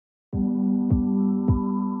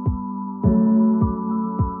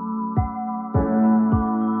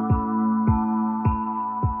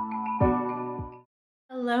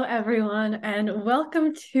everyone, and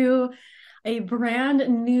welcome to a brand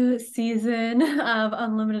new season of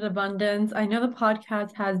Unlimited Abundance. I know the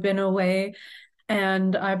podcast has been away,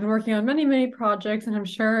 and I've been working on many projects, and I'm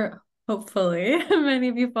sure, hopefully, many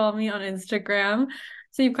of you follow me on Instagram.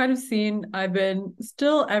 So you've kind of seen I've been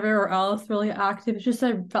still everywhere else really active. It's just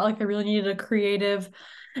I felt like I really needed a creative.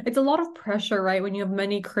 It's a lot of pressure, right? When you have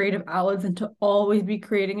many creative outlets and to always be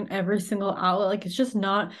creating in every single outlet. Like it's just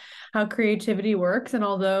not how creativity works. And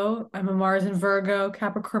although I'm a Mars and Virgo,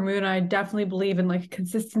 Capricorn moon, I definitely believe in like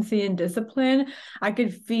consistency and discipline. I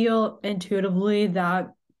could feel intuitively that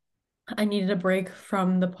I needed a break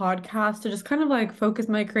from the podcast to just kind of like focus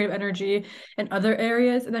my creative energy in other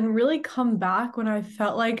areas and then really come back when I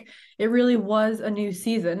felt like it really was a new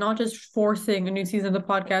season, not just forcing a new season of the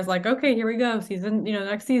podcast, like, okay, here we go, season,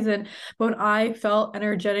 next season. But when I felt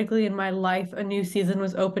energetically in my life, a new season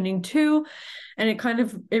was opening too. And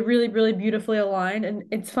it really beautifully aligned. And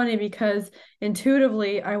it's funny because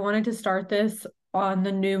intuitively, I wanted to start this on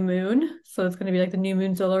the new moon. So it's going to be like the new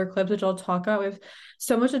moon solar eclipse, which I'll talk about. We have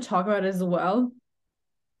so much to talk about as well.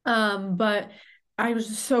 But I was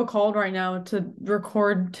just so called right now to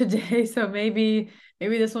record today. So maybe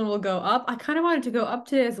this one will go up. I kind of wanted to go up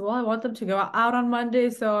today as well. I want them to go out on Monday.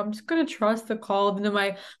 So I'm just gonna trust the call. Even though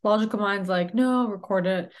my logical mind's like, no, record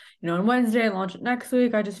it, on Wednesday and launch it next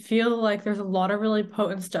week. I just feel like there's a lot of really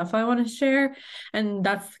potent stuff I want to share. And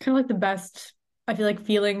that's kind of like the best I feel like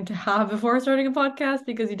feeling to have before starting a podcast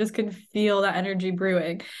because you just can feel that energy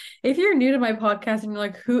brewing. If you're new to my podcast and you're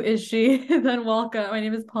like, who is she? Then welcome. My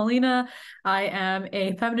name is Paulina. I am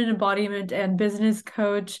a feminine embodiment and business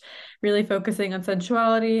coach, really focusing on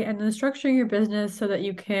sensuality and then structuring your business so that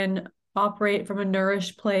you can operate from a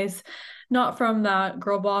nourished place, not from that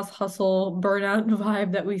girl boss hustle burnout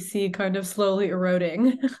vibe that we see kind of slowly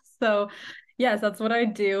eroding. So, yes, that's what I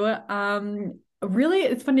do. Really,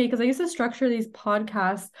 it's funny because I used to structure these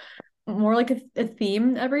podcasts more like a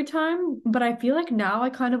theme every time, but I feel like now I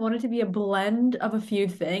kind of want it to be a blend of a few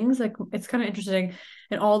things. Like it's kind of interesting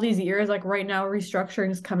in all these years, like right now restructuring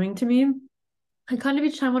is coming to me. I kind of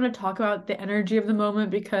each time want to talk about the energy of the moment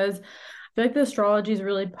because I feel like the astrology is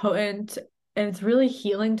really potent and it's really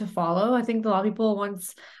healing to follow. I think a lot of people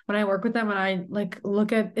once when I work with them and I like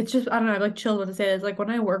look at it's just I don't know, I like chill what to say. It's like when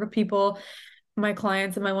I work with people my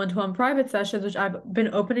clients in my one-to-one private sessions, which I've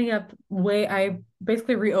been opening up I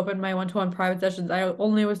basically reopened my one-to-one private sessions. I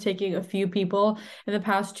only was taking a few people in the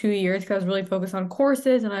past 2 years because I was really focused on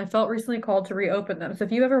courses and I felt recently called to reopen them. So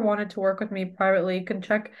if you ever wanted to work with me privately, you can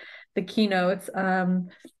check the keynotes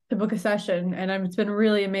to book a session. And it's been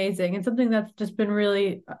really amazing. And something that's just been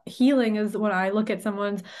really healing is when I look at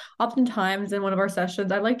someone's, oftentimes in one of our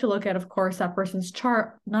sessions, I like to look at, of course, that person's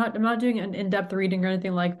chart. I'm not doing an in-depth reading or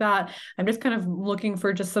anything like that. I'm just kind of looking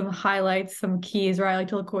for just some highlights, some keys, right? I like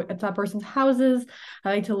to look at that person's houses. I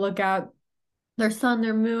like to look at their sun,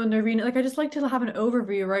 their moon, their Venus. Like I just like to have an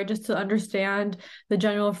overview, right? Just to understand the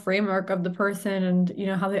general framework of the person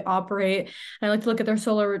and how they operate. And I like to look at their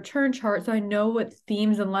solar return chart so I know what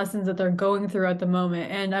themes and lessons that they're going through at the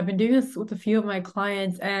moment. And I've been doing this with a few of my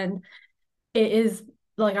clients, and it is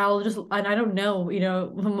like and I don't know,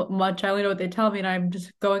 much. I only know what they tell me, and I'm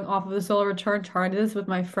just going off of the solar return chart. I did this with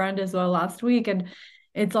my friend as well last week, and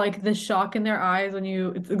it's like the shock in their eyes when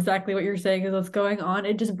it's exactly what you're saying is what's going on.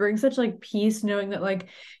 It just brings such like peace knowing that like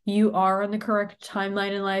you are on the correct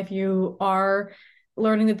timeline in life. You are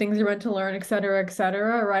learning the things you're meant to learn, et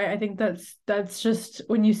cetera, right? I think that's just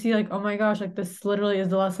when you see like, oh my gosh, like this literally is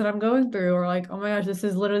the lesson I'm going through, or like, oh my gosh, this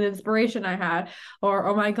is literally the inspiration I had, or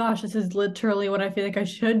oh my gosh, this is literally what I feel like I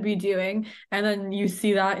should be doing. And then you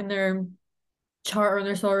see that in their chart or in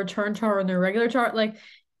their solar return chart or in their regular chart, like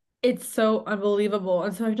it's so unbelievable.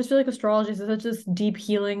 And so I just feel like astrology is such this deep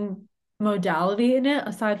healing modality in it,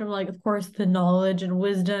 aside from like, of course, the knowledge and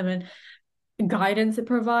wisdom and guidance it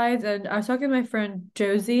provides. And I was talking to my friend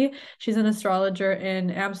Josie. She's an astrologer in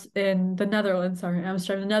the Netherlands. Sorry,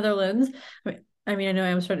 Amsterdam, the Netherlands. I know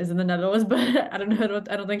Amsterdam is in the Netherlands, but I don't know.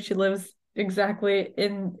 I don't think she lives exactly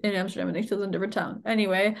in Amsterdam. I think she lives in a different town.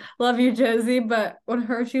 Anyway, love you, Josie. But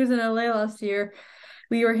when she was in LA last year,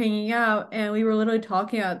 we were hanging out and we were literally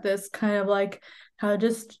talking about this kind of like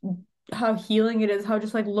how healing it is, how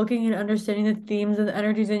just like looking and understanding the themes and the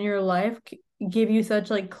energies in your life give you such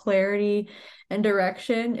like clarity and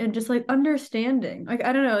direction and just like understanding. Like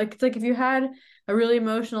I don't know, like it's like if you had a really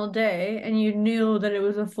emotional day and you knew that it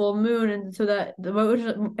was a full moon and so that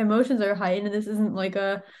the emotions are heightened, and this isn't like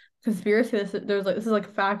a conspiracy, this is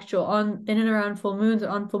like factual. On in and around full moons,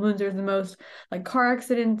 on full moons there's the most like car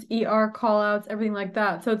accidents, call outs, everything like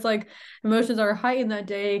that. So it's like emotions are heightened that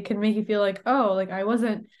day can make you feel like, oh, like I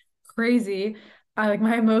wasn't crazy, I like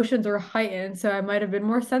my emotions were heightened, so I might have been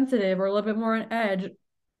more sensitive or a little bit more on edge.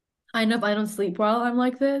 I know if I don't sleep well, I'm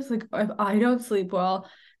like this. Like if I don't sleep well,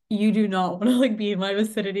 you do not want to like be in my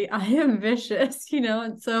vicinity. I am vicious,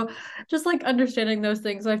 And so just like understanding those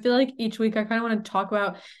things. So I feel like each week I kind of want to talk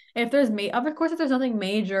about if there's of course if there's nothing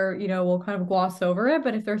major, we'll kind of gloss over it.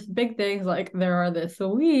 But if there's big things like there are this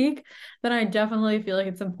week, then I definitely feel like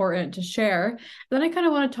it's important to share. Then I kind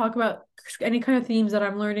of want to talk about any kind of themes that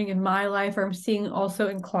I'm learning in my life or I'm seeing also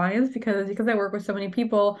in clients because I work with so many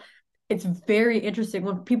people, it's very interesting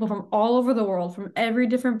when people from all over the world, from every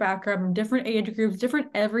different background, from different age groups, different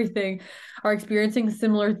everything, are experiencing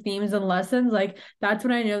similar themes and lessons. Like that's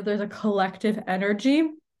when I know there's a collective energy.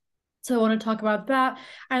 So I want to talk about that.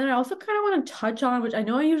 And I also kind of want to touch on, which I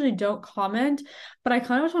know I usually don't comment, but I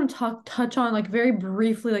kind of just want to touch on like very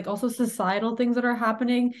briefly, like also societal things that are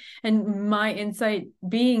happening and my insight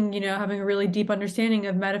being, having a really deep understanding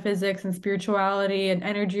of metaphysics and spirituality and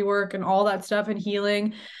energy work and all that stuff and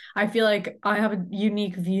healing. I feel like I have a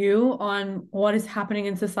unique view on what is happening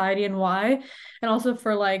in society and why. And also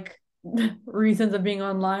for like reasons of being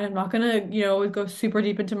online. I'm not gonna, go super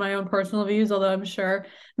deep into my own personal views, although I'm sure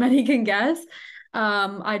many can guess.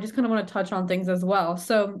 I just kind of want to touch on things as well.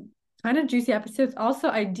 So kind of juicy episodes. Also,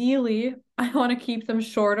 ideally, I want to keep them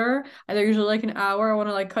shorter. They're usually like an hour. I want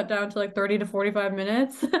to like cut down to like 30 to 45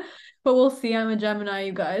 minutes. But we'll see. I'm a Gemini,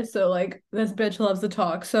 you guys. So like this bitch loves to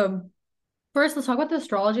talk. So first, let's talk about the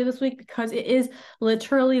astrology this week because it is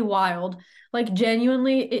literally wild. Like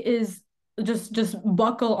genuinely, it is just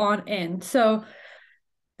buckle on in. So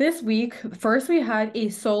this week, first we had a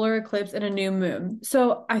solar eclipse and a new moon.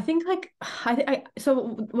 So I think like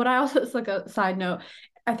so what I also it's like a side note.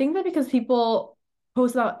 I think that because people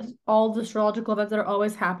post about all the astrological events that are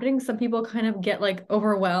always happening, some people kind of get like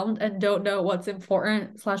overwhelmed and don't know what's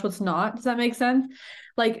important slash what's not. Does that make sense?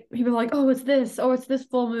 Like people are like, oh, it's this, oh, it's this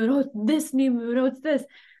full moon, oh, it's this new moon, oh, it's this.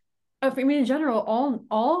 I mean, in general,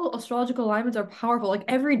 all astrological alignments are powerful. Like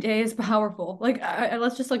every day is powerful. Like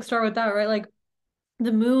let's just like start with that, right? Like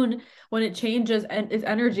the moon when it changes and its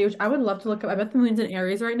energy, which I would love to look up. I bet the moon's in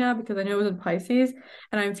Aries right now because I know it was in Pisces,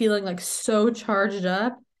 and I'm feeling like so charged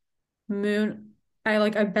up. Moon, I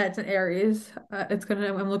bet it's in Aries.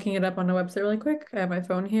 I'm looking it up on the website really quick. I have my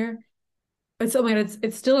phone here. It's oh my God,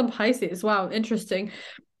 it's still in Pisces. Wow, interesting.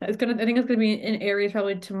 I think it's gonna be in Aries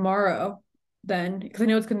probably tomorrow then, because I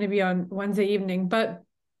know it's gonna be on Wednesday evening. But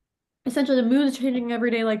essentially the moon is changing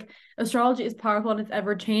every day. Like astrology is powerful and it's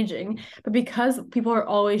ever changing. But because people are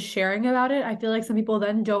always sharing about it, I feel like some people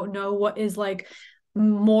then don't know what is like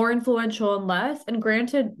more influential and less. And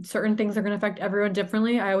granted, certain things are going to affect everyone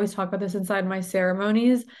differently. I always talk about this inside my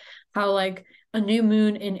ceremonies, how like a new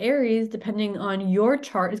moon in Aries, depending on your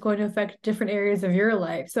chart, is going to affect different areas of your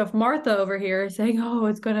life. So if Martha over here is saying, oh,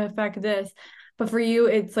 it's going to affect this, but for you,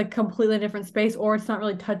 it's like completely different space, or it's not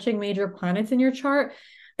really touching major planets in your chart,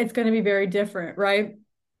 it's going to be very different, right?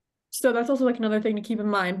 So that's also like another thing to keep in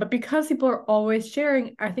mind. But because people are always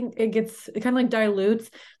sharing, I think it kind of like dilutes,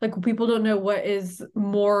 like people don't know what is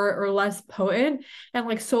more or less potent. And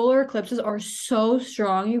like solar eclipses are so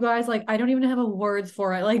strong, you guys. Like I don't even have a words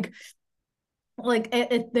for it.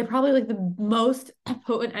 They're probably like the most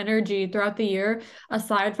potent energy throughout the year,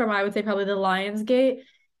 aside from I would say probably the Lion's Gate,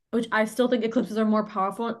 which I still think eclipses are more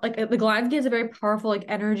powerful. Like the Lion's Gate is a very powerful like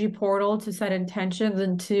energy portal to set intentions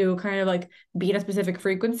and to kind of like be at a specific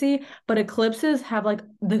frequency, but eclipses have like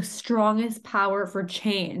the strongest power for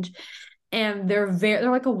change, and they're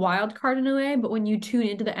like a wild card in a way, but when you tune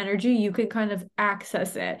into the energy you can kind of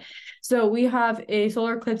access it. So we have a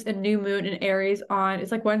solar eclipse and new moon in Aries on,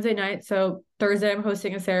 it's like Wednesday night, so Thursday I'm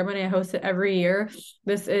hosting a ceremony. I host it every year.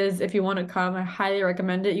 This is, if you want to come, I highly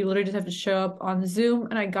recommend it. You literally just have to show up on Zoom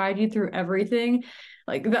and I guide you through everything.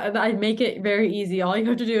 Like I make it very easy. All you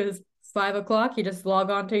have to do is 5 o'clock, you just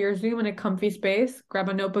log on to your Zoom in a comfy space, grab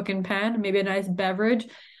a notebook and pen, maybe a nice beverage,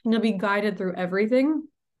 and you'll be guided through everything.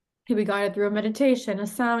 You'll be guided through a meditation, a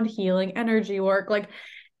sound healing, energy work, like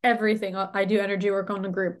everything. I do energy work on the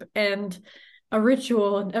group and a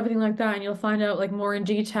ritual and everything like that. And you'll find out like more in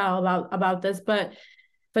detail about this. But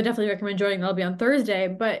definitely recommend joining. That'll be on Thursday.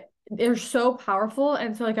 But they're so powerful.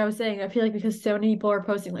 And so like I was saying, I feel like because so many people are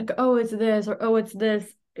posting like, oh, it's this or oh, it's this,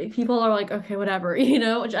 people are like, okay, whatever,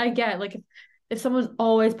 which I get. Like if someone's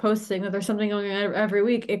always posting that there's something going on every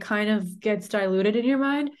week, it kind of gets diluted in your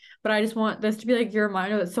mind. But I just want this to be like your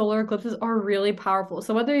reminder that solar eclipses are really powerful.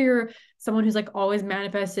 So whether you're someone who's like always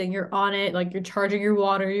manifesting, you're on it, like you're charging your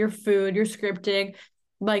water, your food, you're scripting,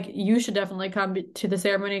 like you should definitely come to the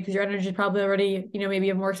ceremony because your energy is probably already, maybe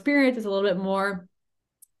you have more experience, it's a little bit more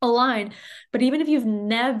align. But even if you've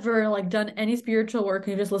never like done any spiritual work,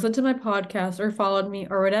 and you just listened to my podcast or followed me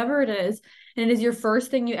or whatever it is, and it is your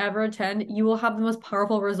first thing you ever attend, you will have the most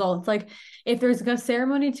powerful results. Like if there's a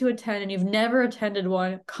ceremony to attend and you've never attended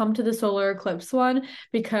one, come to the solar eclipse one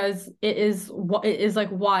because it is like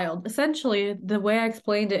wild. Essentially, the way I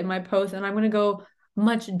explained it in my post, and I'm going to go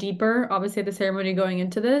much deeper, obviously the ceremony going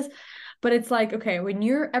into this, but it's like, okay, when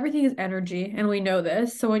you're everything is energy, and we know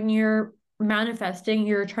this. So when you're manifesting,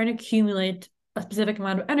 you're trying to accumulate a specific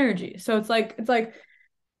amount of energy. So it's like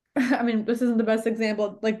I mean, this isn't the best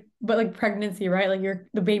example, like, but like pregnancy, right? Like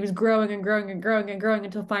the baby's growing and growing and growing and growing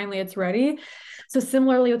until finally it's ready. So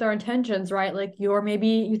similarly with our intentions, right? Like maybe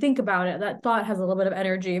you think about it, that thought has a little bit of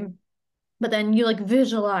energy, but then you like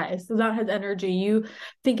visualize, so that has energy. You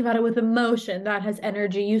think about it with emotion, that has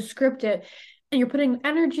energy. You script it, and you're putting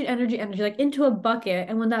energy like into a bucket.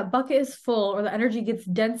 And when that bucket is full or the energy gets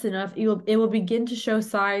dense enough, it will begin to show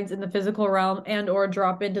signs in the physical realm and or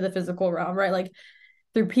drop into the physical realm, right? Like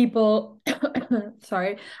through people,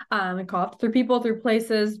 sorry, I coughed, through people, through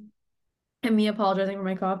places, and me apologizing for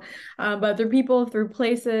my cough, but through people, through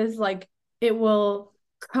places, like it will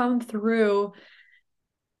come through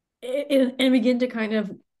and begin to kind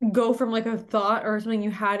of go from like a thought or something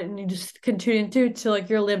you had and you just continue to like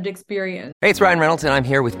your lived experience. Hey, it's Ryan Reynolds, and I'm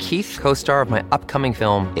here with Keith, co-star of my upcoming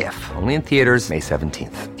film, If, only in theaters May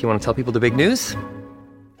 17th. Do you want to tell people the big news?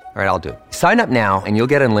 All right, I'll do it. Sign up now and you'll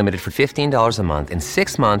get unlimited for $15 a month and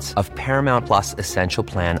 6 months of Paramount Plus Essential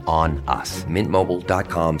Plan on us.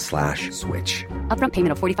 MintMobile.com/switch. Upfront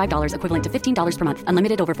payment of $45 equivalent to $15 per month.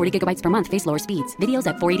 Unlimited over 40 gigabytes per month. Face lower speeds. Videos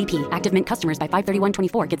at 480p. Active Mint customers by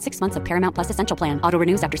 531.24 get 6 months of Paramount Plus Essential Plan. Auto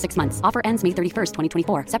renews after 6 months. Offer ends May 31st,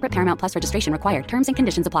 2024. Separate Paramount Plus registration required. Terms and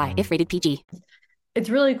conditions apply if rated PG. It's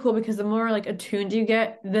really cool because the more like attuned you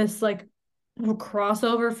get, this like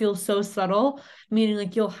crossover feels so subtle, meaning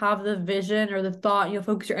like you'll have the vision or the thought, you'll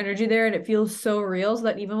focus your energy there, and it feels so real, so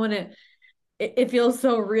that even when it feels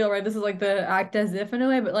so real, right? This is like the act as if in a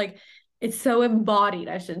way, but like it's so embodied,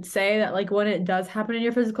 I should say, that like when it does happen in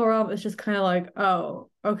your physical realm, it's just kind of like, oh,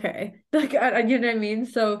 okay. Like you know what I mean?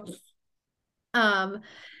 So um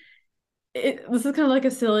this is kind of like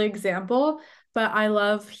a silly example, but I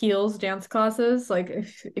love heels dance classes. Like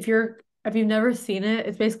if you've never seen it,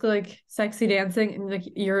 it's basically like sexy dancing, and like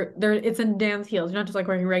you're there, it's in dance heels. You're not just like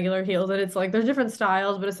wearing regular heels, and it's like there's different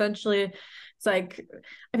styles, but essentially it's like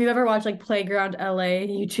if you've ever watched like Playground LA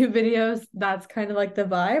YouTube videos, that's kind of like the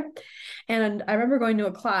vibe. And I remember going to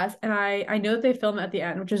a class, and I know that they film it at the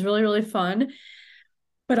end, which is really, really fun.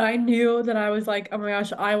 But I knew that I was like, oh my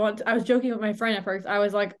gosh, I was joking with my friend at first. I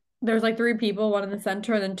was like, there's like three people, one in the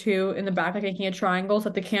center and then two in the back, like making a triangle so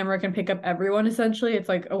that the camera can pick up everyone essentially. It's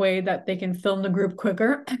like a way that they can film the group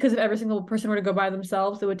quicker, because if every single person were to go by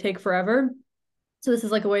themselves, it would take forever. So this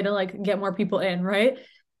is like a way to like get more people in, right?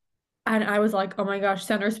 And I was like, oh my gosh,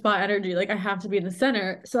 center spot energy. Like I have to be in the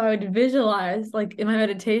center. So I would visualize like in my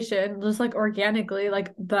meditation, just like organically,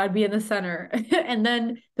 like that I'd be in the center. And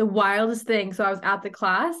then the wildest thing. So I was at the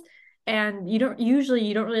class, and you don't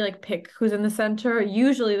really like pick who's in the center.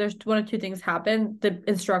 Usually there's one of two things happen. The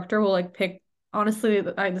instructor will like pick, honestly,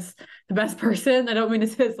 the best person. I don't mean to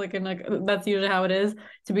say it's like, in like, that's usually how it is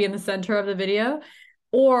to be in the center of the video.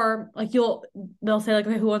 Or like they'll say like,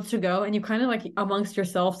 okay, who wants to go? And you kind of like amongst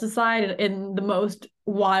yourselves decide in the most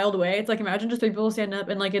wild way. It's like, imagine just three people stand up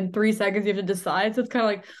and like in 3 seconds you have to decide. So it's kind of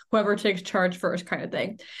like whoever takes charge first kind of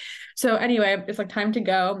thing. So anyway, it's like time to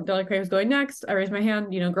go. They're like, okay, who's going next? I raise my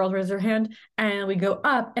hand, girls raise their hand, and we go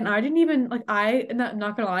up. And I didn't even like,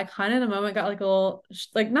 not gonna lie, kind of in the moment got like a little,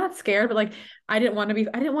 like not scared, but like, I didn't want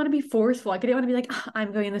to be forceful. Like, I didn't want to be like,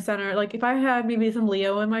 I'm going in the center. Like if I had maybe some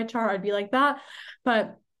Leo in my chart, I'd be like that.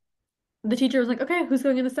 But the teacher was like, okay, who's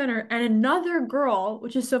going in the center? And another girl,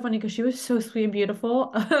 which is so funny because she was so sweet and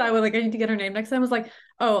beautiful. I was like, I need to get her name next time. I was like,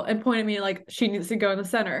 oh, and pointed me like she needs to go in the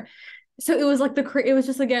center. So it was like it was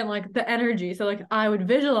just again like the energy. So like I would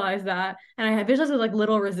visualize that, and I had visualized like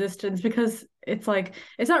little resistance, because it's like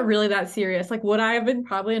it's not really that serious. Like would I have been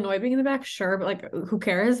probably annoyed being in the back? Sure, but like who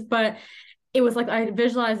cares? But it was like I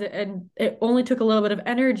visualized it, and it only took a little bit of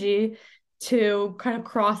energy to kind of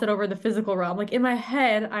cross it over the physical realm. Like in my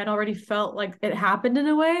head, I'd already felt like it happened in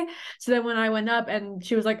a way. So then when I went up and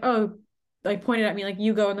she was like, oh, like pointed at me, like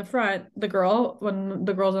you go in the front, when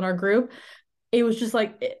the girls in our group, it was just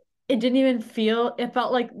like, it didn't even feel, it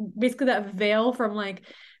felt like basically that veil from like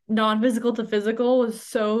non-physical to physical was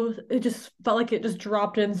so, it just felt like it just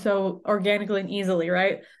dropped in so organically and easily,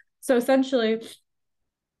 right? So essentially,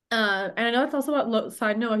 and I know it's also about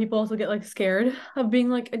side note, people also get like scared of being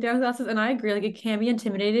like in dance classes, and I agree, like it can be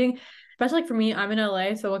intimidating, especially like for me, I'm in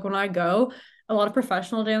LA, so like when I go, a lot of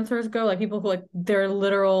professional dancers go, like people who like they're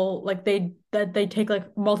literal, like they take like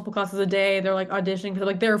multiple classes a day. They're like auditioning for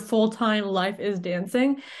like their full-time life is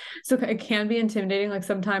dancing. So it can be intimidating like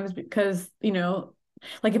sometimes because,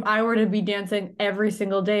 like if I were to be dancing every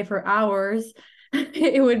single day for hours,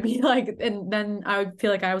 it would be like, and then I would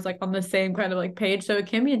feel like I was like on the same kind of like page. So it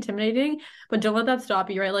can be intimidating, but don't let that stop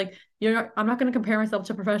you, right? Like I'm not going to compare myself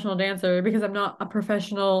to a professional dancer because I'm not a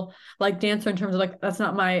professional like dancer in terms of like, that's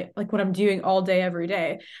not my, like what I'm doing all day, every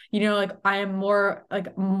day. Like I am more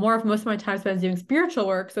of most of my time spent doing spiritual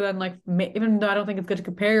work. So then like, even though I don't think it's good to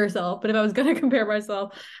compare yourself, but if I was going to compare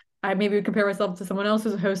myself, I maybe would compare myself to someone else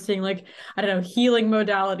who's hosting like, I don't know, healing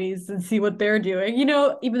modalities and see what they're doing,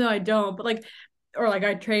 even though I don't, but like, or like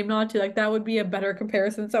I train not to, like that would be a better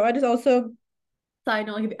comparison. So I just also side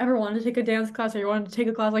note, like if you ever wanted to take a dance class or you wanted to take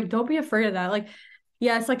a class, like don't be afraid of that. Like,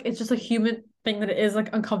 yeah, it's like it's just a human thing that it is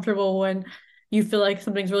like uncomfortable when you feel like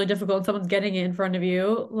something's really difficult and someone's getting it in front of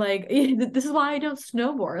you. Like this is why I don't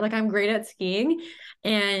snowboard. Like I'm great at skiing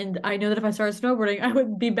and I know that if I started snowboarding, I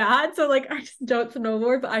would be bad. So like I just don't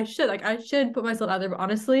snowboard, but I should. Like I should put myself out there. But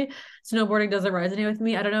honestly, snowboarding doesn't resonate with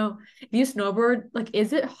me. I don't know. If you snowboard, like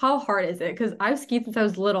how hard is it? Because I've skied since I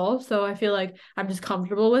was little, so I feel like I'm just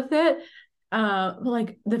comfortable with it. But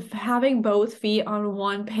like the having both feet on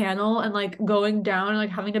one panel and like going down and like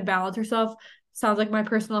having to balance yourself sounds like my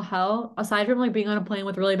personal hell. Aside from like being on a plane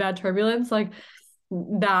with really bad turbulence, like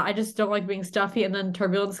that I just don't like being stuffy and then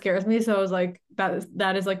turbulence scares me. So I was like,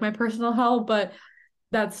 that is like my personal hell, but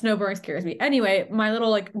that snowboarding scares me. Anyway, my little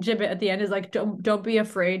like gibbet at the end is like don't be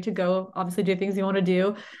afraid to go obviously do things you want to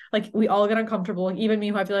do. Like we all get uncomfortable. Like, even me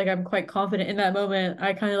who I feel like I'm quite confident in that moment,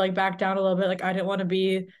 I kind of like back down a little bit. Like I didn't want to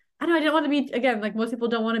be I didn't want to be again, like most people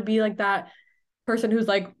don't want to be like that person who's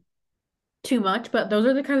like too much, but those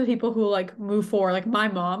are the kinds of people who like move forward. Like my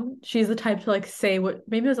mom, she's the type to like say what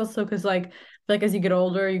maybe it's also because like as you get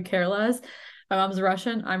older, you care less. My mom's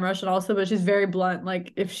Russian. I'm Russian also, but she's very blunt.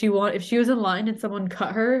 Like if she was in line and someone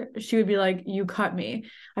cut her, she would be like, "You cut me."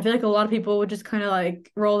 I feel like a lot of people would just kind of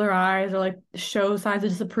like roll their eyes or like show signs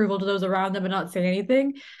of disapproval to those around them and not say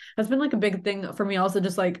anything. That's been like a big thing for me also,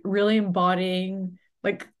 just like really embodying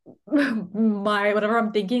like my whatever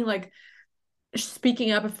I'm thinking, like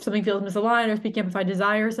speaking up if something feels misaligned or speaking up if I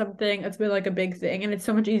desire something. It's been like a big thing and it's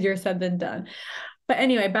so much easier said than done. But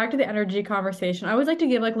anyway, back to the energy conversation. I always like to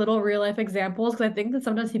give like little real life examples because I think that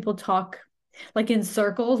sometimes people talk like in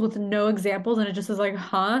circles with no examples and it just is like,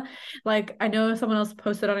 huh? Like I know someone else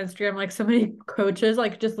posted on Instagram, like so many coaches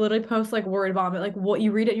like just literally post like word vomit, like what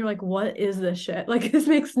you read it and you're like, what is this shit? Like this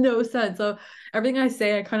makes no sense. So everything I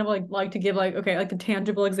say, I kind of like to give like, okay, like a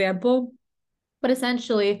tangible example. But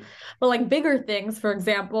essentially, but like bigger things, for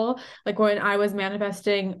example, like when I was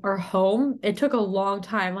manifesting our home, it took a long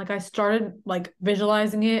time. Like I started like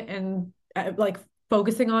visualizing it and like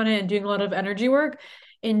focusing on it and doing a lot of energy work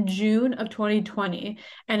in June of 2020.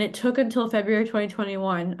 And it took until February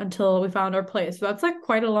 2021 until we found our place. So that's like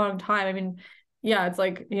quite a long time. I mean, yeah, it's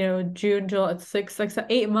like, June, July, it's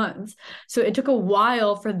 8 months. So it took a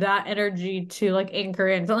while for that energy to like anchor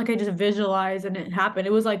in. It's not like I just visualized and it happened.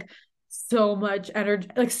 It was like so much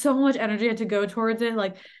energy had to go towards it.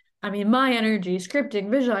 Like, I mean, my energy,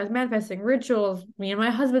 scripting, visualize, manifesting, rituals, me and my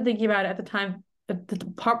husband thinking about it at the time,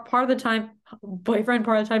 part of the time, boyfriend,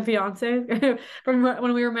 part of the time, fiance. From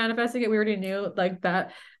when we were manifesting it, we already knew like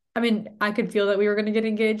that. I mean, I could feel that we were going to get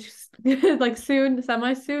engaged like soon,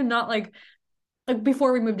 semi soon, not like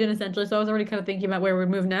before we moved in essentially. So I was already kind of thinking about where we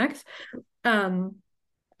move next.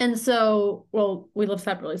 And so, well, we live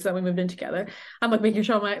separately, so we moved in together. I'm like making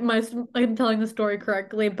sure I'm telling the story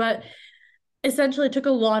correctly, but essentially it took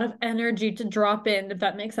a lot of energy to drop in, if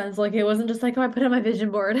that makes sense. Like it wasn't just like, oh, I put on my vision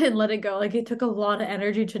board and let it go. Like it took a lot of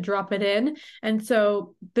energy to drop it in. And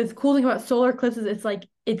so the cool thing about solar eclipses, it's like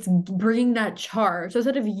it's bringing that charge. So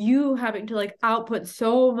instead of you having to like output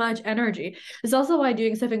so much energy, it's also why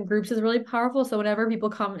doing stuff in groups is really powerful. So whenever people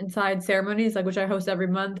come inside ceremonies, like which I host every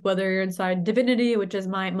month, whether you're inside Divinity, which is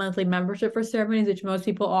my monthly membership for ceremonies, which most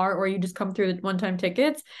people are, or you just come through the one-time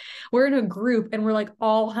tickets, we're in a group and we're like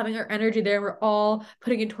all having our energy there. We're all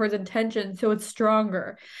putting it towards intention. So it's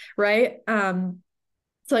stronger, right?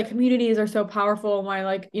 So like communities are so powerful and why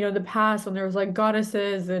like, the past when there was like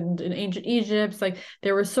goddesses and in ancient Egypt, like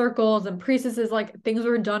there were circles and priestesses, like things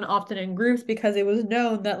were done often in groups because it was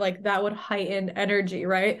known that like that would heighten energy,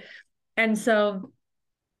 right? And so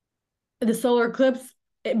the solar eclipse,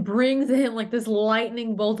 it brings in like this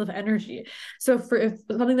lightning bolt of energy. So for if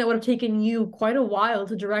something that would have taken you quite a while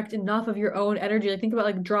to direct enough of your own energy, like think about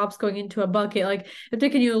like drops going into a bucket, like it's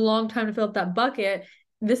taken you a long time to fill up that bucket.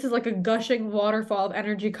 this is like a gushing waterfall of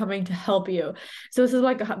energy coming to help you. So this is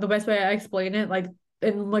like the best way I explain it, like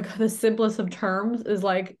in like the simplest of terms is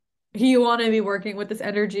like you want to be working with this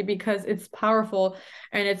energy because it's powerful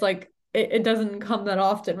and it's like it doesn't come that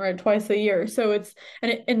often, right? Twice a year. So it's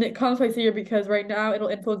and it comes twice a year because right now it'll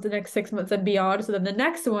influence the next 6 months and beyond. So then the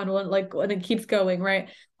next one will like and it keeps going, right?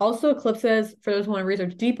 Also, eclipses, for those who want to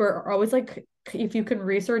research deeper, are always like if you can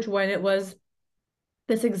research when it was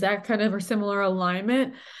this exact kind of or similar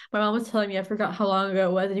alignment. My mom was telling me, I forgot how long ago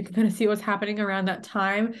it was, and you can kind of see what's happening around that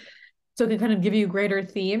time. So it can kind of give you greater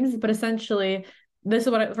themes. But essentially, this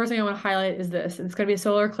is the first thing I want to highlight is this. It's going to be a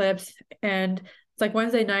solar eclipse, and it's like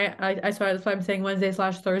Wednesday night. That's why I'm saying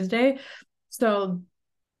Wednesday/Thursday. So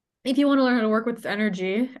if you want to learn how to work with this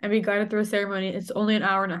energy and be guided through a ceremony, it's only an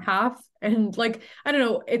hour and a half. And like, I don't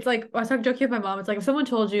know, it's like I was talking joking with my mom. It's like if someone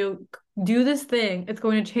told you, do this thing, it's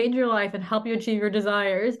going to change your life and help you achieve your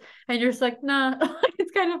desires. And you're just like, nah,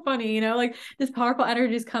 it's kind of funny, like this powerful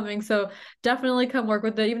energy is coming. So definitely come work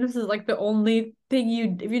with it. Even if this is like the only thing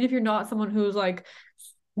even if you're not someone who's like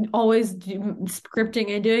always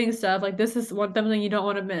scripting and doing stuff, like this is something you don't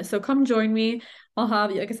want to miss. So come join me. I'll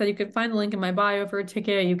have, like I said, you can find the link in my bio for a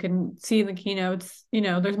ticket. You can see in the keynotes,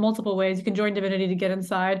 there's multiple ways. You can join Divinity to get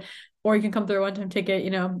inside, or you can come through a one-time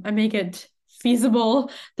ticket. I make it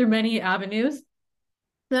feasible through many avenues.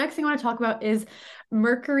 The next thing I want to talk about is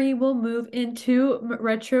Mercury will move into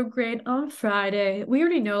retrograde on Friday. We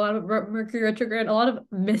already know a lot about Mercury retrograde. A lot of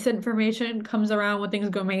misinformation comes around when things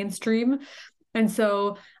go mainstream. And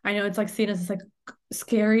so I know it's like seen as this like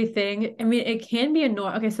scary thing. I mean, it can be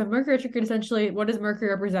annoying. Okay, so Mercury retrograde, essentially, what does Mercury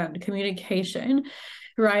represent? Communication,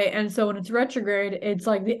 right? And so when it's retrograde, it's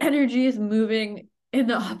like the energy is moving in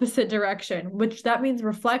the opposite direction, which that means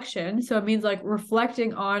reflection. So it means like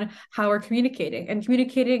reflecting on how we're communicating and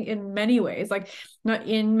communicating in many ways, like not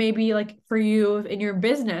in maybe like for you in your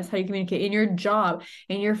business, how you communicate, in your job,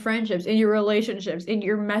 in your friendships, in your relationships, in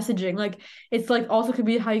your messaging. Like it's like also could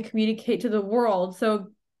be how you communicate to the world.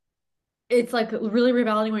 So it's like really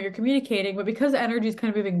revalidating what you're communicating, but because the energy is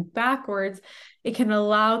kind of moving backwards, it can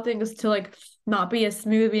allow things to like not be as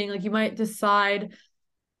smooth. Being like you might decide,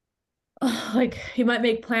 like you might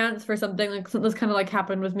make plans for something, like this kind of like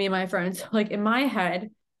happened with me and my friends. Like in my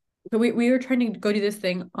head, we were trying to go do this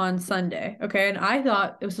thing on Sunday, okay? And I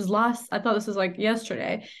thought this was like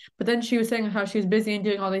yesterday, but then she was saying how she was busy and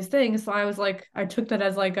doing all these things. So I was like, I took that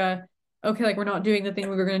as like okay, like we're not doing the thing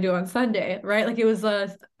we were going to do on Sunday, right? Like it was,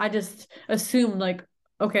 I just assumed like,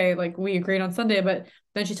 okay, like we agreed on Sunday, but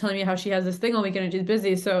then she's telling me how she has this thing all weekend and she's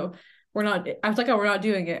busy. So I was like, oh, we're not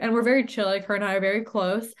doing it. And we're very chill. Like her and I are very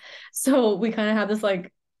close. So we kind of have this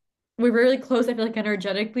like, we're really close, I feel like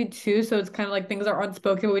energetically too. So it's kind of like things are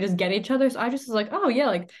unspoken, but we just get each other. So I just was like, oh yeah,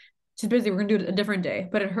 like she's busy. We're gonna do it a different day.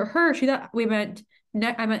 But at she thought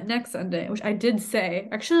I meant next Sunday, which I did say.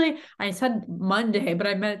 Actually, I said Monday, but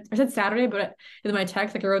I said Saturday, but in my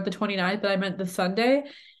text, like I wrote the 29th, but I meant the Sunday.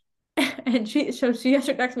 And she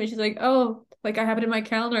yesterday texted me, she's like, oh, like I have it in my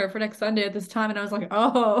calendar for next Sunday at this time. And I was like,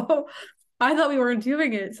 oh, I thought we weren't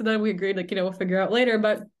doing it. So then we agreed, like, we'll figure out later.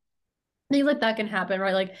 But things like that can happen,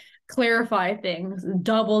 right? Like clarify things,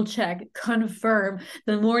 double check, confirm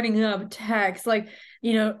the morning of text, like,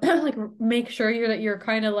 like make sure you're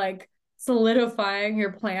kind of like solidifying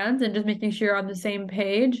your plans and just making sure you're on the same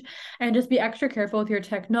page, and just be extra careful with your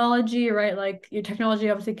technology, right? Like your technology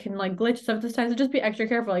obviously can like glitch stuff this time, so just be extra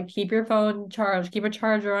careful. Like keep your phone charged, keep a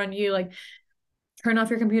charger on you, like turn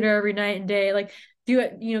off your computer every night and day, like do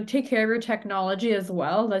it, take care of your technology as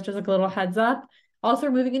well. That's just like a little heads up. Also,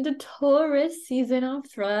 we're moving into Taurus season on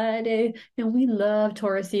Friday, and we love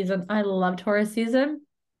Taurus season. I love Taurus season.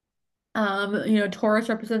 Taurus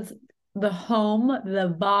represents the home, the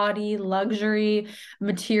body, luxury,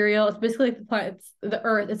 material. It's basically it's the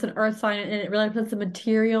earth. It's an earth sign, and it really represents the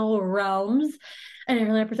material realms, and it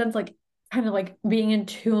really represents like kind of like being in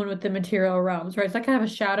tune with the material realms, right? It's like kind of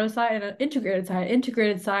a shadow side and an integrated side.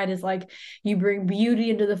 Integrated side is like you bring beauty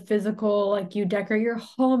into the physical, like you decorate your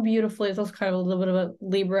home beautifully. It's also kind of a little bit of a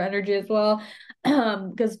Libra energy as well,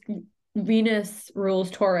 because Venus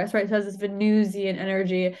rules Taurus, right? So it has this Venusian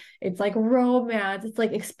energy. It's like romance. It's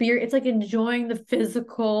like experience. It's like enjoying the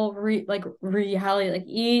physical, reality, like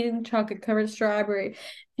eating chocolate covered strawberry,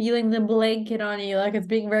 feeling the blanket on you, like it's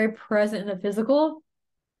being very present in the physical.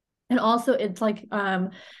 And also it's like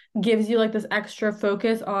gives you like this extra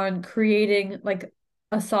focus on creating like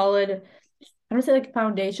a solid, I don't say like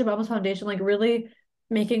foundation, but almost foundation, like really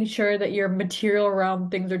making sure that your material realm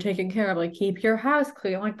things are taken care of. Like keep your house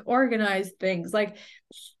clean, like organize things, like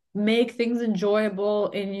make things enjoyable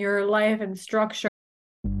in your life and structure.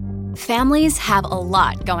 Families have a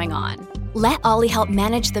lot going on. Let Ollie help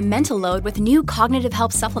manage the mental load with new cognitive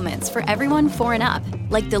help supplements for everyone 4 and up,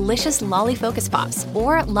 like delicious Lolly Focus Pops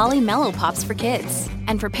or Lolly Mellow Pops for kids.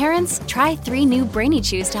 And for parents, try 3 new Brainy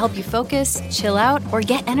Chews to help you focus, chill out, or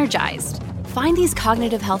get energized. Find these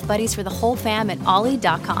cognitive health buddies for the whole fam at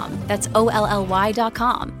ollie.com. That's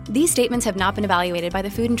OLLY.com. These statements have not been evaluated by the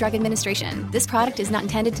Food and Drug Administration. This product is not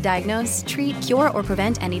intended to diagnose, treat, cure, or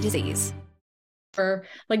prevent any disease. For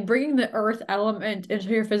like bringing the earth element into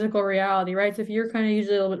your physical reality, right? So if you're kind of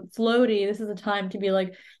usually a little bit floaty, this is a time to be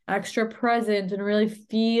like extra present and really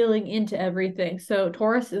feeling into everything. So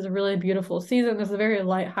Taurus is a really beautiful season. There's a very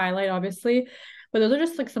light highlight, obviously, but those are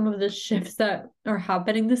just like some of the shifts that are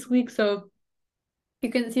happening this week. So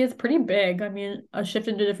you can see it's pretty big. I mean, a shift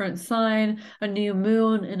into a different sign, a new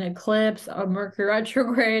moon, an eclipse, a Mercury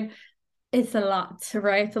retrograde. It's a lot,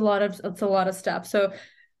 right? It's a lot of stuff. So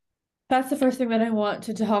that's the first thing that I want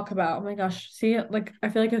to talk about. Oh my gosh. See, like, I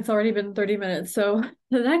feel like it's already been 30 minutes. So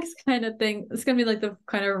the next kind of thing, it's going to be like the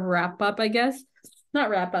kind of wrap up, I guess. Not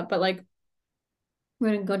wrap up, but like, we're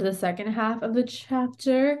going to go to the second half of the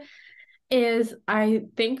chapter. Is I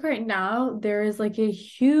think right now there is like a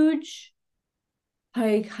huge,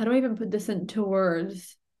 like, how do I even put this into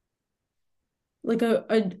words? Like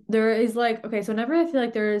there is like, okay, so whenever I feel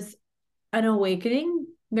like there's an awakening,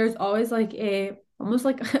 there's always like a almost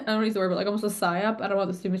like I don't use the word, but like almost a psyop. I don't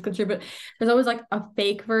want this to be misconstrued, but there's always like a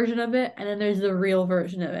fake version of it, and then there's the real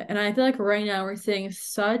version of it. And I feel like right now we're seeing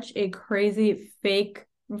such a crazy fake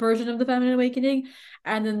version of the feminine awakening,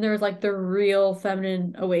 and then there's like the real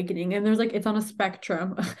feminine awakening, and there's like it's on a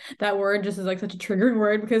spectrum. That word just is like such a triggering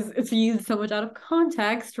word because it's used so much out of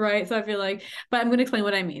context, right? So I feel like, but I'm gonna explain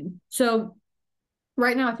what I mean. So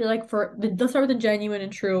right now I feel like let's start with the genuine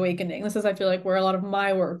and true awakening. This is, I feel like, where a lot of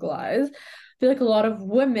my work lies. I feel like a lot of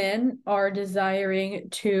women are desiring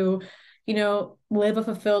to, live a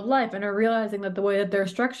fulfilled life and are realizing that the way that they're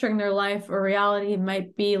structuring their life or reality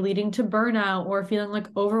might be leading to burnout or feeling like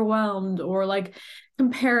overwhelmed or like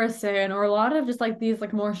comparison or a lot of just like these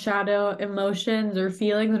like more shadow emotions or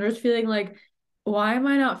feelings, and just feeling like, why am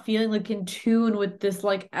I not feeling like in tune with this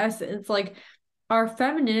like essence? Like our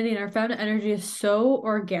femininity and our feminine energy is so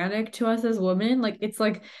organic to us as women. Like it's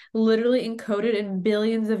like literally encoded in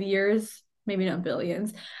billions of years, maybe not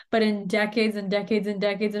billions, but in decades and decades and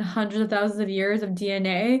decades and hundreds of thousands of years of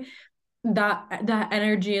DNA. That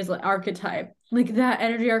energy is like archetype. Like that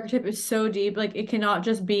energy archetype is so deep. Like it cannot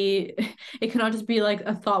just be like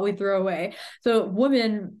a thought we throw away. So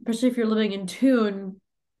women, especially if you're living in tune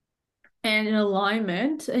and in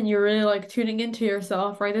alignment and you're really like tuning into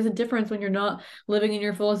yourself, right? There's a difference when you're not living in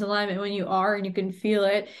your fullest alignment. When you are and you can feel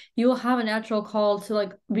it, you will have a natural call to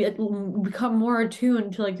like become more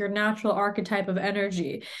attuned to like your natural archetype of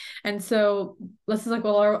energy. And so this is like a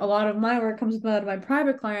lot of my work comes out of my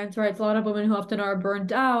private clients, right? It's a lot of women who often are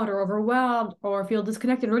burnt out or overwhelmed or feel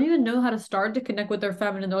disconnected or don't even know how to start to connect with their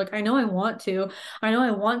feminine. They're like, I know I want to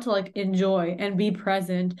like enjoy and be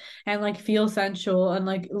present and like feel sensual and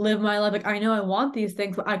like live my life. Like I know I want these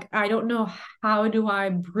things, but like I don't know how do I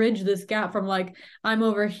bridge this gap from like I'm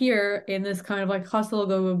over here in this kind of like hustle,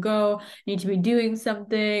 go, need to be doing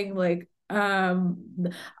something, like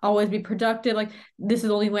always be productive, like this is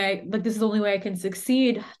the only way I can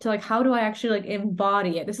succeed, to like how do I actually like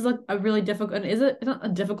embody it? This is like a really difficult, and it's not a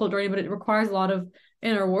difficult journey, but it requires a lot of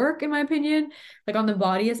inner work, in my opinion, like on the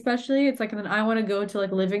body especially. It's like, and then I want to go to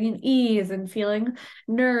like living in ease and feeling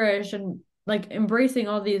nourished and like embracing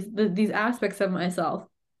all these aspects of myself.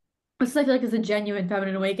 This I feel like is a genuine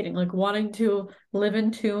feminine awakening, like wanting to live in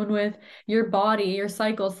tune with your body, your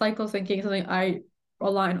cycle syncing is something I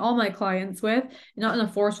align all my clients with, not in a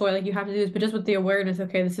forceful way, like you have to do this, but just with the awareness,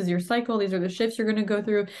 okay, this is your cycle, these are the shifts you're going to go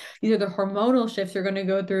through, these are the hormonal shifts you're going to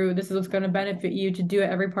go through, this is what's going to benefit you to do it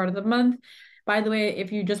every part of the month. By the way,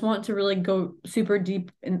 if you just want to really go super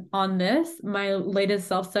deep on this, my latest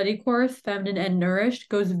self-study course, Feminine and Nourished,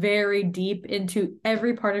 goes very deep into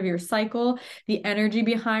every part of your cycle, the energy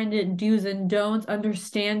behind it, do's and don'ts,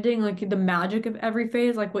 understanding like the magic of every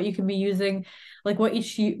phase, like what you can be using, like what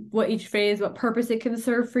each phase, what purpose it can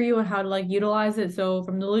serve for you and how to like utilize it. So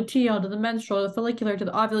from the luteal to the menstrual, the follicular to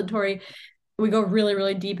the ovulatory, we go really,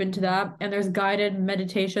 really deep into that. And there's guided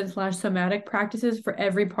meditation / somatic practices for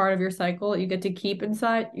every part of your cycle that you get to keep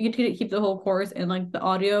inside. You get to keep the whole course and like the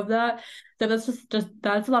audio of that. So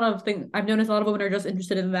that's a lot of things. I've noticed a lot of women are just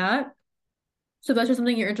interested in that. So that's just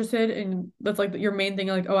something you're interested in. That's like your main thing.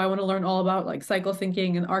 Like, oh, I want to learn all about like cycle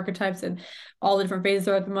syncing and archetypes and all the different phases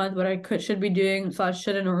throughout the month, what I should be doing /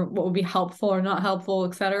 shouldn't, or what would be helpful or not helpful,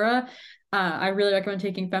 etc. I really recommend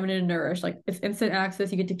taking Feminine and Nourished. Like it's instant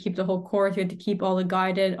access. You get to keep the whole course. You get to keep all the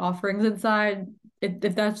guided offerings inside.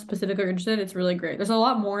 if that's specifically interested, it's really great. There's a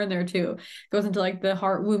lot more in there too. It goes into like the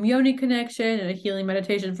heart womb yoni connection and a healing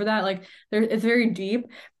meditation for that. Like it's very deep,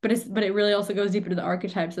 but it really also goes deep into the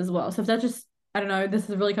archetypes as well. So if that just, I don't know, this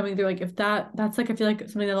is really coming through. Like if that's like, I feel like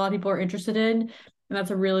something that a lot of people are interested in, and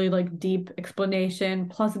that's a really like deep explanation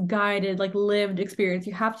plus guided, like lived experience.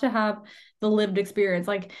 You have to have the lived experience.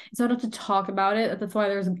 Like it's not enough to talk about it. That's why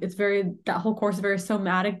that whole course is very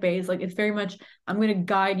somatic based. Like it's very much, I'm going to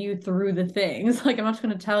guide you through the things. Like I'm not just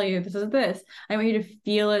going to tell you this is this. I want you to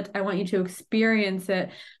feel it. I want you to experience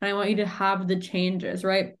it. And I want you to have the changes,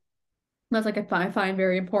 right? That's like I find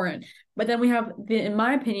very important. But then we have in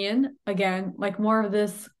my opinion, again, like more of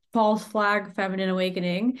this false flag feminine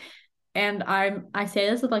awakening. And I say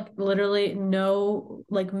this with like literally no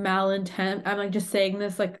like malintent. I'm like just saying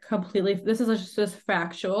this like completely. This is just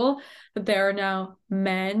factual that there are now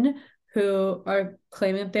men who are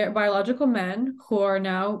claiming that they're biological men who are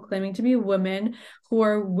now claiming to be women who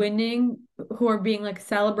are winning, who are being like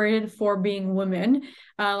celebrated for being women.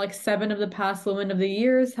 Like 7 of the past women of the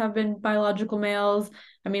years have been biological males.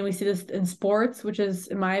 I mean, we see this in sports, which is,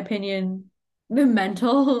 in my opinion, the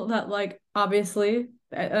mental that like obviously,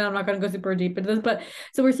 and I'm not going to go super deep into this, but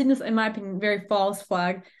so we're seeing this, in my opinion, very false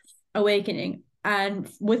flag awakening. And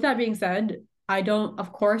with that being said,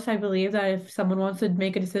 of course, I believe that if someone wants to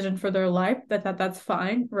make a decision for their life, that's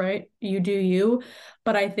fine, right? You do you.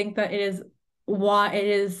 But I think that what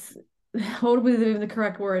would be the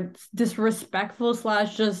correct word? Disrespectful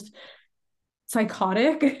 / just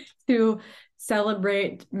psychotic to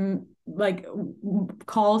celebrate, like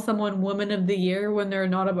call someone woman of the year when they're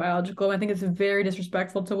not a biological. I think it's very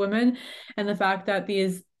disrespectful to women, and the fact that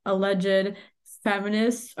these alleged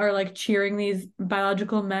feminists are like cheering these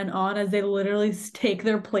biological men on as they literally take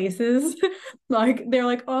their places. Like they're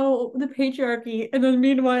like, oh, the patriarchy, and then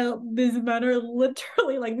meanwhile these men are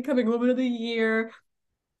literally like becoming woman of the year,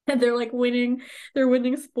 and they're like they're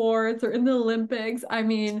winning sports or in the Olympics. I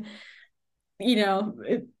mean,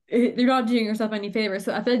 you're not doing yourself any favors.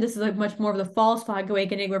 So I feel like this is like much more of the false flag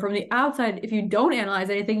awakening, where from the outside, if you don't analyze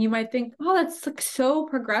anything, you might think, oh, that's like so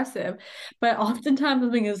progressive. But oftentimes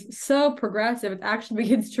something is so progressive, it actually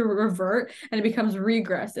begins to revert and it becomes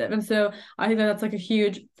regressive. And so I think that's like a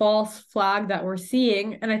huge false flag that we're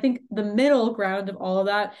seeing. And I think the middle ground of all of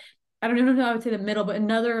that, I don't even know if I would say the middle, but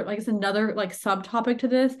another like subtopic to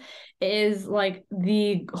this is like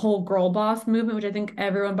the whole girl boss movement, which I think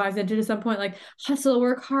everyone buys into to some point. Like hustle,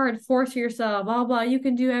 work hard, force yourself, blah blah. You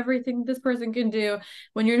can do everything this person can do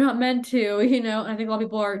when you're not meant to, And I think a lot of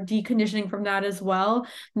people are deconditioning from that as well,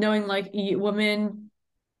 knowing like women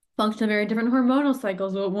function very different hormonal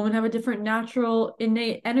cycles. Women have a different natural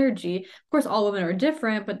innate energy. Of course, all women are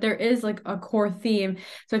different, but there is like a core theme.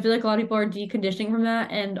 So I feel like a lot of people are deconditioning from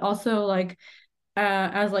that, and also like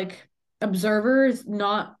as like observers,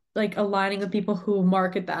 not like aligning with people who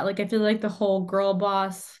market that. Like I feel like the whole girl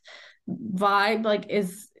boss vibe like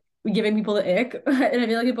is giving people the ick, and I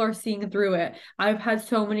feel like people are seeing through it. I've had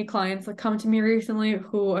so many clients like come to me recently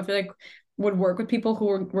who I feel like would work with people who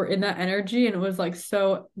were in that energy, and it was like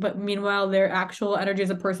so, but meanwhile their actual energy as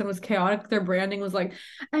a person was chaotic. Their branding was like,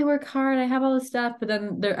 I work hard, I have all this stuff, but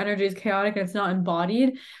then their energy is chaotic and it's not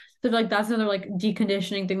embodied. So like that's another like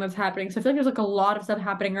deconditioning thing that's happening. So I feel like there's like a lot of stuff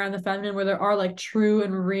happening around the feminine, where there are like true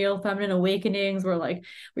and real feminine awakenings, where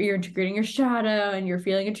you're integrating your shadow and you're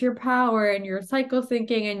feeling into your power and you're cycle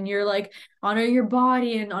thinking and you're like honoring your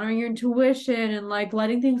body and honoring your intuition and like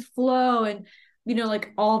letting things flow and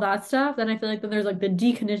like all that stuff. Then I feel like then there's like the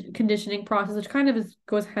deconditioning process, which kind of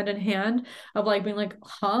goes hand in hand of like being like,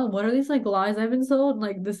 what are these like lies I've been sold? And,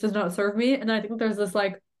 like this does not serve me. And then I think there's this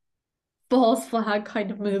like false flag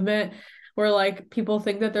kind of movement where like people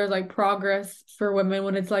think that there's like progress for women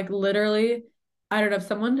when it's like literally, I don't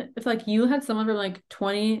know, if like you had someone from like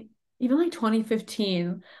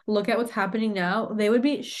 2015 look at what's happening now, they would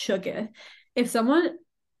be shooketh. If someone,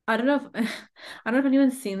 I don't know if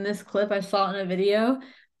anyone's seen this clip. I saw it in a video.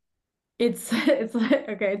 It's like,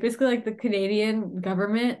 okay, it's basically like the Canadian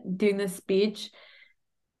government doing this speech.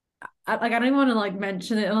 I don't even want to like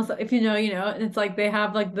mention it unless if you know, and it's like they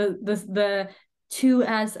have like the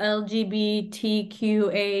 2S LGBTQAMP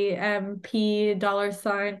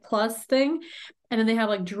 $+ thing. And then they have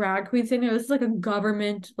like drag queens saying, this is like a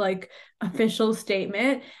government like official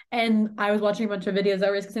statement. And I was watching a bunch of videos that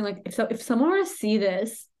were saying like, if someone were to see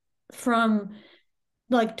this from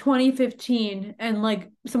like 2015 and like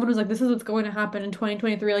someone was like, this is what's going to happen in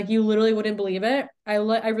 2023, like you literally wouldn't believe it. I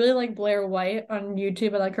really like Blair White on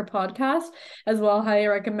YouTube. I like her podcast as well, highly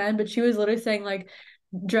recommend. But she was literally saying like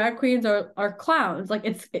drag queens are clowns. Like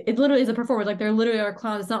it literally is a performance. Like they're literally are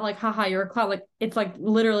clowns. It's not like haha, you're a clown. Like it's like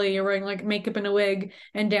literally you're wearing like makeup and a wig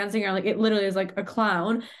and dancing around. Like it literally is like a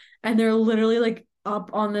clown. And they're literally like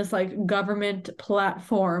up on this like government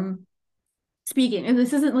platform speaking. And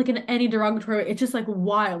this isn't like in any derogatory way. It's just like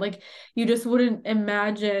wild. Like you just wouldn't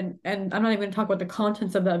imagine. And I'm not even gonna talk about the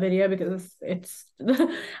contents of that video because it's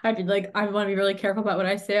I feel like I want to be really careful about what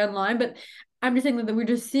I say online. But I'm just saying that we're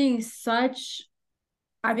just seeing such,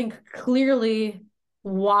 I think, clearly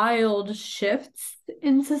wild shifts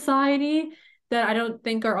in society that I don't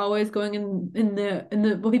think are always going in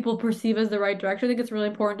the what people perceive as the right direction. I think it's really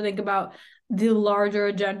important to think about the larger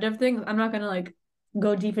agenda of things. I'm not gonna like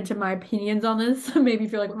go deep into my opinions on this. Maybe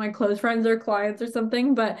if you're like my close friends or clients or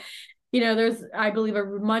something, but there's, I believe, a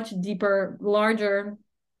much deeper, larger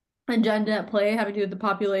agenda at play having to do with the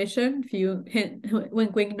population. If you hint,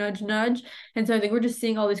 wink, wink, nudge, nudge. And so I think we're just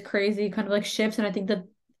seeing all these crazy kind of like shifts. And I think that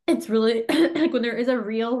it's really like when there is a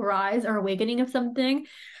real rise or awakening of something,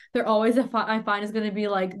 there always I find is going to be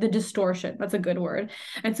like the distortion. That's a good word.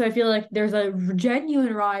 And so I feel like there's a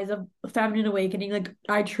genuine rise of feminine awakening. Like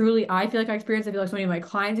I feel like I experience. I feel like so many of my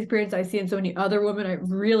clients experience. I see in so many other women. I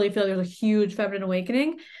really feel like there's a huge feminine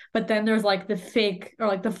awakening. But then there's like the fake or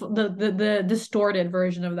like the distorted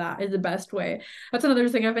version of that is the best way. That's another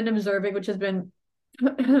thing I've been observing, which has been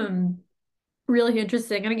really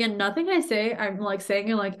interesting. And again, nothing I say, I'm like saying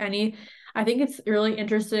in like any, I think it's really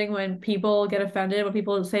interesting when people get offended, when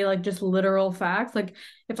people say like just literal facts. Like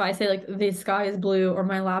if I say like the sky is blue or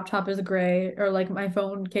my laptop is gray or like my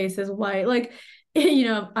phone case is white, like,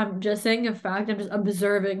 I'm just saying a fact. I'm just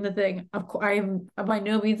observing the thing. Of course, I'm by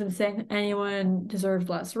no means I'm saying anyone deserves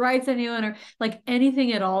less rights than anyone or like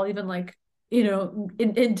anything at all, even like,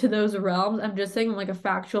 into those realms. I'm just saying from like a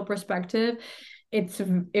factual perspective, it's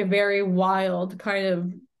a very wild kind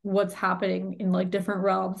of what's happening in like different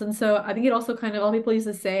realms. And so I think it also kind of, a lot of people used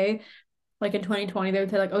to say like in 2020 they would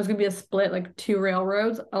say like, oh, it's gonna be a split, like two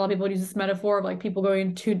railroads. A lot of people use this metaphor of like people going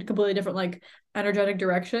in two completely different like energetic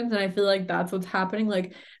directions. And I feel like that's what's happening.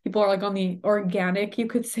 Like people are like on the organic, you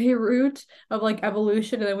could say, route of like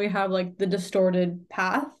evolution, and then we have like the distorted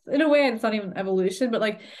path in a way. And it's not even evolution, but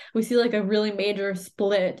like we see like a really major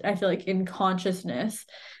split, I feel like, in consciousness,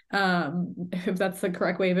 if that's the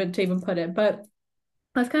correct way to even put it. But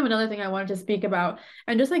that's kind of another thing I wanted to speak about.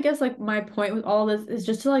 And just, I guess, like my point with all this is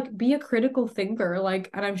just to like be a critical thinker. Like,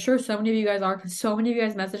 and I'm sure so many of you guys are, because so many of you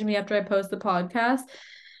guys message me after I post the podcast,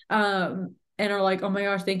 and are like, oh my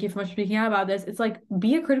gosh, thank you so much for speaking out about this. It's like,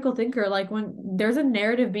 be a critical thinker. Like when there's a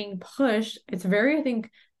narrative being pushed, it's very, I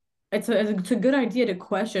think, it's a good idea to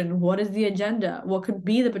question, what is the agenda? What could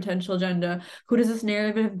be the potential agenda? Who does this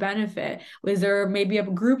narrative benefit? Is there maybe a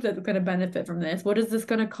group that's going to benefit from this? What is this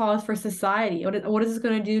going to cause for society? What is this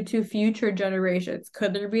going to do to future generations?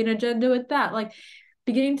 Could there be an agenda with that? Like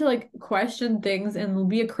beginning to like question things and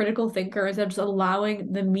be a critical thinker instead of just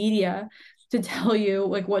allowing the media to tell you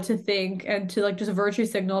like what to think and to like just virtue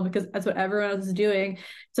signal because that's what everyone else is doing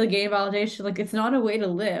to gain validation. Like it's not a way to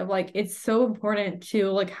live. Like it's so important to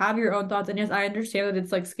like have your own thoughts. And yes, I understand that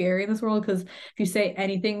it's like scary in this world because if you say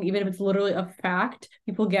anything, even if it's literally a fact,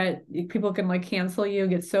 people can like cancel you,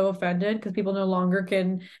 get so offended because people no longer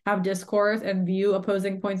can have discourse and view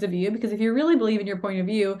opposing points of view. Because if you really believe in your point of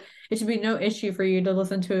view, it should be no issue for you to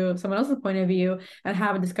listen to someone else's point of view and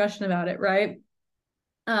have a discussion about it, right?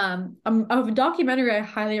 A documentary I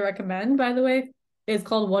highly recommend, by the way, is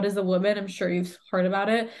called What is a Woman? I'm sure you've heard about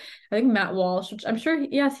it. I think Matt Walsh, which I'm sure,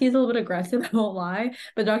 yes, he's a little bit aggressive, I won't lie,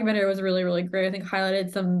 but the documentary was really, really great. I think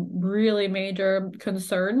highlighted some really major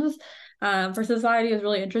concerns for society. It was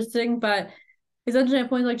really interesting, but essentially my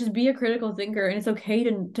point is like just be a critical thinker, and it's okay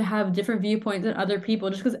to have different viewpoints than other people.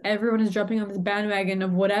 Just because everyone is jumping on this bandwagon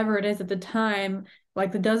of whatever it is at the time,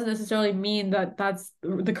 like that doesn't necessarily mean that that's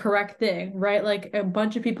the correct thing, right? Like a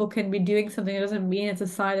bunch of people can be doing something, it doesn't mean it's a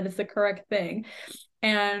sign that it's the correct thing.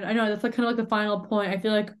 And I know that's like kind of like the final point. I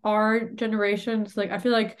feel like our generation's like, I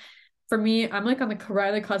feel like for me, I'm like on the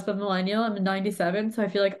right on the cusp of millennial. I'm in 97, so I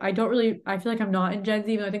feel like I feel like I'm not in Gen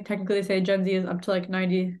Z, even though I think technically they say Gen Z is up to like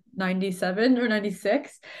 97 or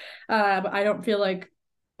 96. But I don't feel like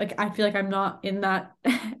I feel like I'm not in that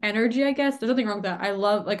energy, I guess. There's nothing wrong with that.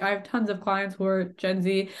 I have tons of clients who are Gen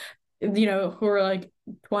Z, who are like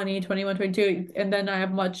 20, 21, 22. And then I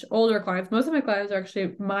have much older clients. Most of my clients are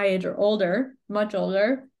actually my age or older, much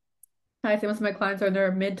older. I think most of my clients are in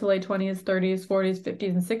their mid to late 20s, 30s, 40s, 50s,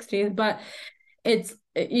 and 60s. But it's,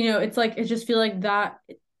 it's like, it just feel like that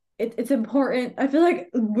it's important. I feel like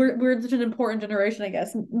we're in such an important generation, I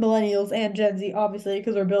guess, millennials and Gen Z, obviously,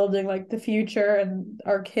 because we're building like the future and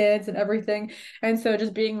our kids and everything. And so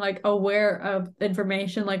just being like aware of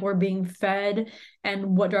information like we're being fed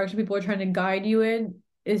and what direction people are trying to guide you in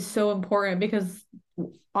is so important because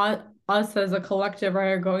us as a collective, right,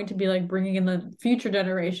 are going to be like bringing in the future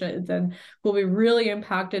generations and will be really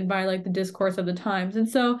impacted by like the discourse of the times. And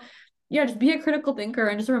so yeah, just be a critical thinker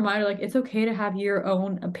and just a reminder, like it's okay to have your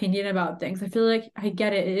own opinion about things. I feel like I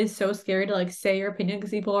get it. It is so scary to like say your opinion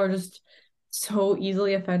because people are just so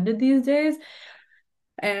easily offended these days.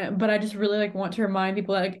 And but I just really like want to remind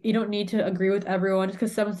people that like you don't need to agree with everyone just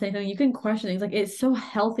because someone's saying something. You can question things. Like it's so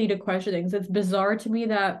healthy to question things. It's bizarre to me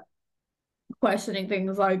that questioning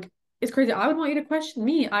things like it's crazy. I would want you to question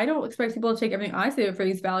me. I don't expect people to take everything I say at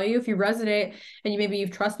face value. If you resonate and you've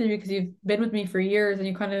trusted me because you've been with me for years and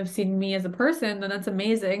you kind of seen me as a person, then that's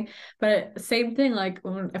amazing. But same thing, like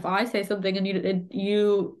if I say something and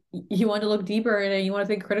you want to look deeper and you want to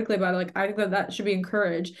think critically about it, like I think that should be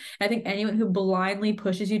encouraged. I think anyone who blindly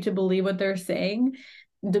pushes you to believe what they're saying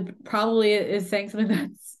probably is saying something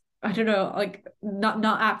that's I don't know, like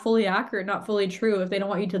not fully accurate, not fully true. If they don't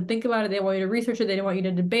want you to think about it, they want you to research it, they don't want you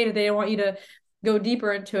to debate it, they don't want you to go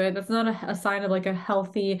deeper into it. That's not a sign of like a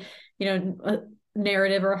healthy,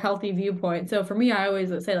 narrative or a healthy viewpoint. So for me, I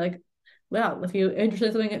always say like, well, if you're interested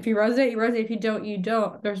in something, if you resonate, you resonate. If you don't, you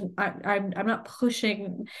don't. I'm not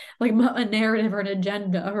pushing like a narrative or an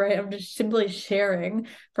agenda, right? I'm just simply sharing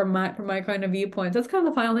from my kind of viewpoints. That's kind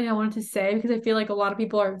of the final thing I wanted to say because I feel like a lot of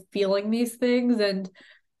people are feeling these things and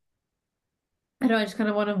I don't know, I just kind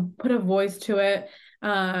of want to put a voice to it.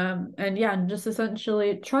 And yeah, just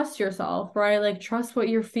essentially trust yourself, right? Like trust what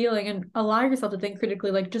you're feeling and allow yourself to think critically.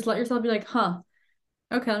 Like just let yourself be like, huh,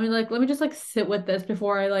 okay, let me just like sit with this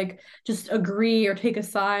before I like just agree or take a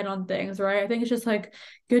side on things, right? I think it's just like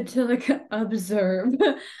good to like observe.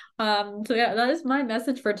 So yeah, that is my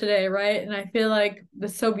message for today, right? And I feel like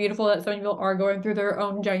it's so beautiful that so many people are going through their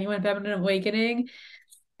own genuine feminine awakening.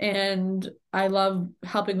 And I love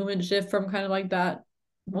helping women shift from kind of like that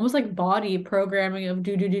almost like body programming of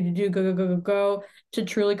do, go, go, go, go, go, to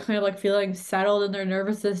truly kind of like feeling settled in their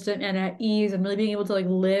nervous system and at ease and really being able to like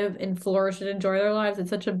live and flourish and enjoy their lives. It's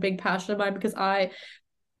such a big passion of mine because I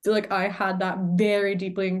feel like I had that very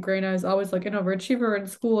deeply ingrained. I was always like an overachiever in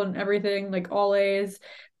school and everything, like all A's,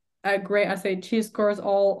 at great SAT scores,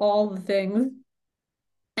 all the things.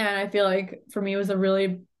 And I feel like for me it was a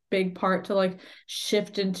really big part to like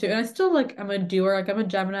shift into, and I still like I'm a doer, like I'm a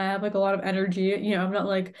Gemini, I have like a lot of energy, I'm not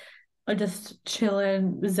like a just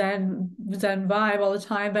chilling zen vibe all the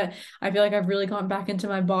time, but I feel like I've really gone back into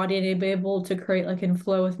my body and be able to create like and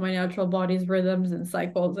flow with my natural body's rhythms and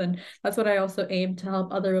cycles, and that's what I also aim to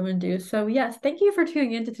help other women do. So yes, thank you for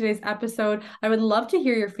tuning into today's episode. I would love to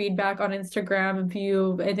hear your feedback on Instagram.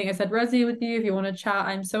 If anything I said resonated with you, if you want to chat,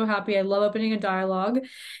 I'm so happy. I love opening a dialogue.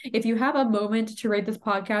 If you have a moment to rate this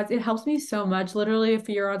podcast, it helps me so much. Literally, if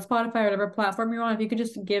you're on Spotify or whatever platform you're on, if you could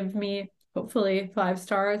just give me hopefully 5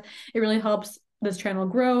 stars, it really helps this channel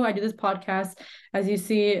grow. I do this podcast, as you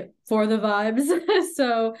see, for the vibes.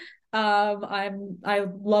 So I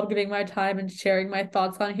love giving my time and sharing my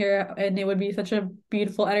thoughts on here, and it would be such a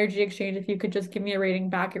beautiful energy exchange if you could just give me a rating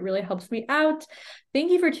back. It really helps me out. Thank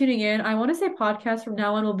you for tuning in. I want to say podcast from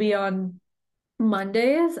now on will be on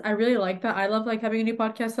Mondays. I really like that. I love like having a new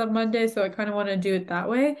podcast on Monday, so I kind of want to do it that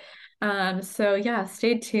way. So yeah,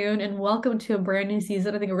 stay tuned and welcome to a brand new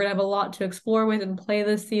season. I think we're gonna have a lot to explore with and play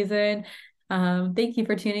this season. Thank you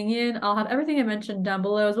for tuning in. I'll have everything I mentioned down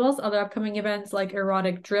below, as well as other upcoming events like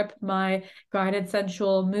Erotic Drip, my guided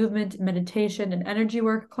sensual movement, meditation, and energy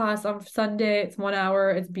work class on Sunday. It's 1 hour.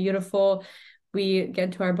 It's beautiful. We get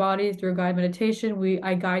into our bodies through a guided meditation.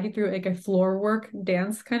 I guide you through like a floor work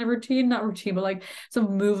dance kind of routine, not routine, but like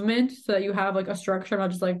some movement so that you have like a structure, not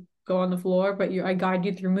just like go on the floor, but I guide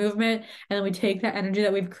you through movement. And then we take that energy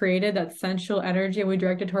that we've created, that sensual energy, and we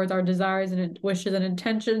direct it towards our desires and wishes and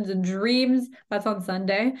intentions and dreams. That's on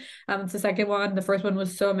Sunday. It's the second one. The first one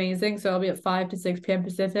was so amazing. So I'll be at 5 to 6 p.m.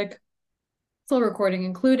 Pacific. Full recording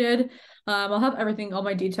included. I'll have everything, all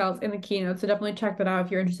my details in the keynote, so definitely check that out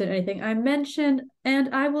if you're interested in anything I mentioned.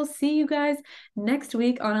 And I will see you guys next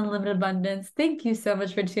week on Unlimited Abundance. Thank you so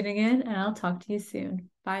much for tuning in, and I'll talk to you soon.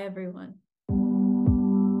 Bye, everyone.